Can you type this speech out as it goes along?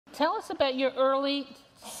Tell us about your early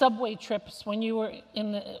subway trips when you were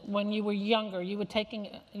when you were younger. You'd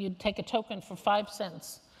take a token for 5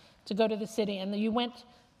 cents to go to the city, and you went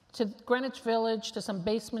to Greenwich Village to some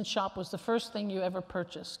basement shop. Was the first thing you ever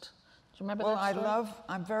purchased? Do you remember that story?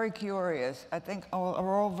 I'm very curious. I think,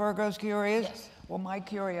 are all Virgos curious? Yes. Well, my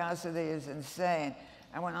curiosity is insane.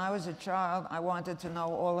 And when I was a child, I wanted to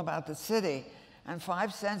know all about the city. And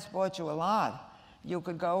 5 cents bought you a lot. You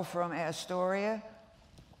could go from Astoria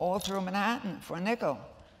all through Manhattan for a nickel.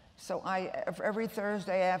 So every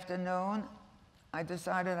Thursday afternoon, I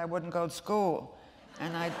decided I wouldn't go to school.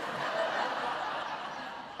 And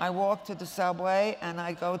I walked to the subway, and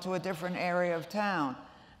I'd go to a different area of town.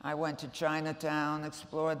 I went to Chinatown,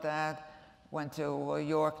 explored that, went to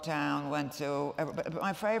Yorktown, but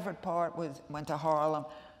my favorite part went to Harlem,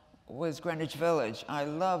 was Greenwich Village. I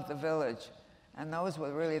loved the village. And those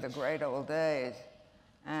were really the great old days.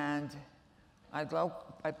 And I'd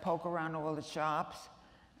poke around all the shops,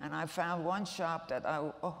 and I found one shop that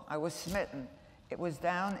I was smitten. It was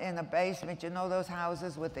down in a basement. You know those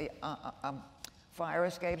houses with the fire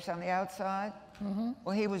escapes on the outside? Mm-hmm.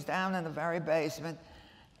 Well, he was down in the very basement.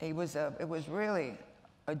 It was really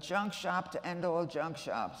a junk shop to end all junk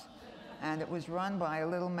shops. And it was run by a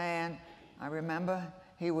little man. I remember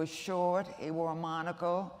he was short, he wore a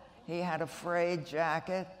monocle, he had a frayed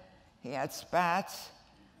jacket, he had spats,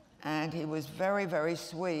 and he was very, very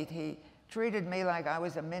sweet. He treated me like I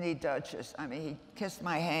was a mini duchess. I mean, he kissed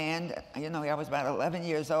my hand. You know, I was about 11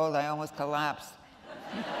 years old. I almost collapsed.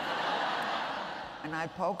 And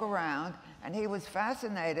I'd poke around, and he was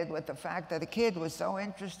fascinated with the fact that a kid was so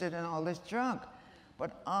interested in all this junk.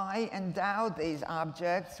 But I endowed these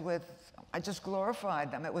objects I just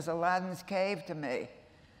glorified them. It was Aladdin's cave to me.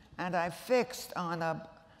 And I fixed on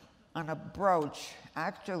a brooch.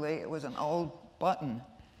 Actually, it was an old button.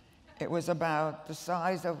 It was about the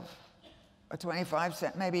size of a 25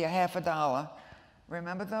 cent, maybe a half a dollar.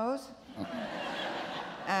 Remember those?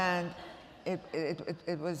 And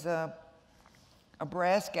it was a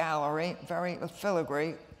brass gallery, very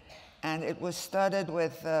filigree, and it was studded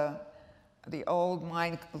with the old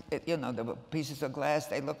you know, the pieces of glass.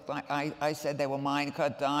 They looked like, I said they were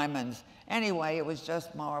mine-cut diamonds. Anyway, it was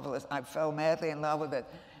just marvelous. I fell madly in love with it.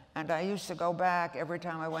 And I used to go back every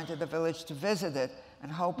time I went to the village to visit it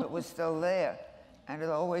and hope it was still there. And it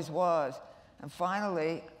always was. And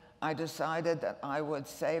finally, I decided that I would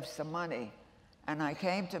save some money. And I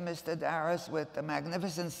came to Mr. Darris with the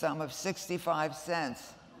magnificent sum of 65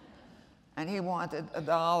 cents. And he wanted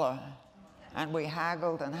 $1. And we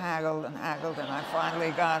haggled and haggled and haggled, and I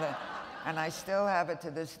finally got it. And I still have it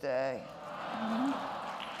to this day. Mm-hmm.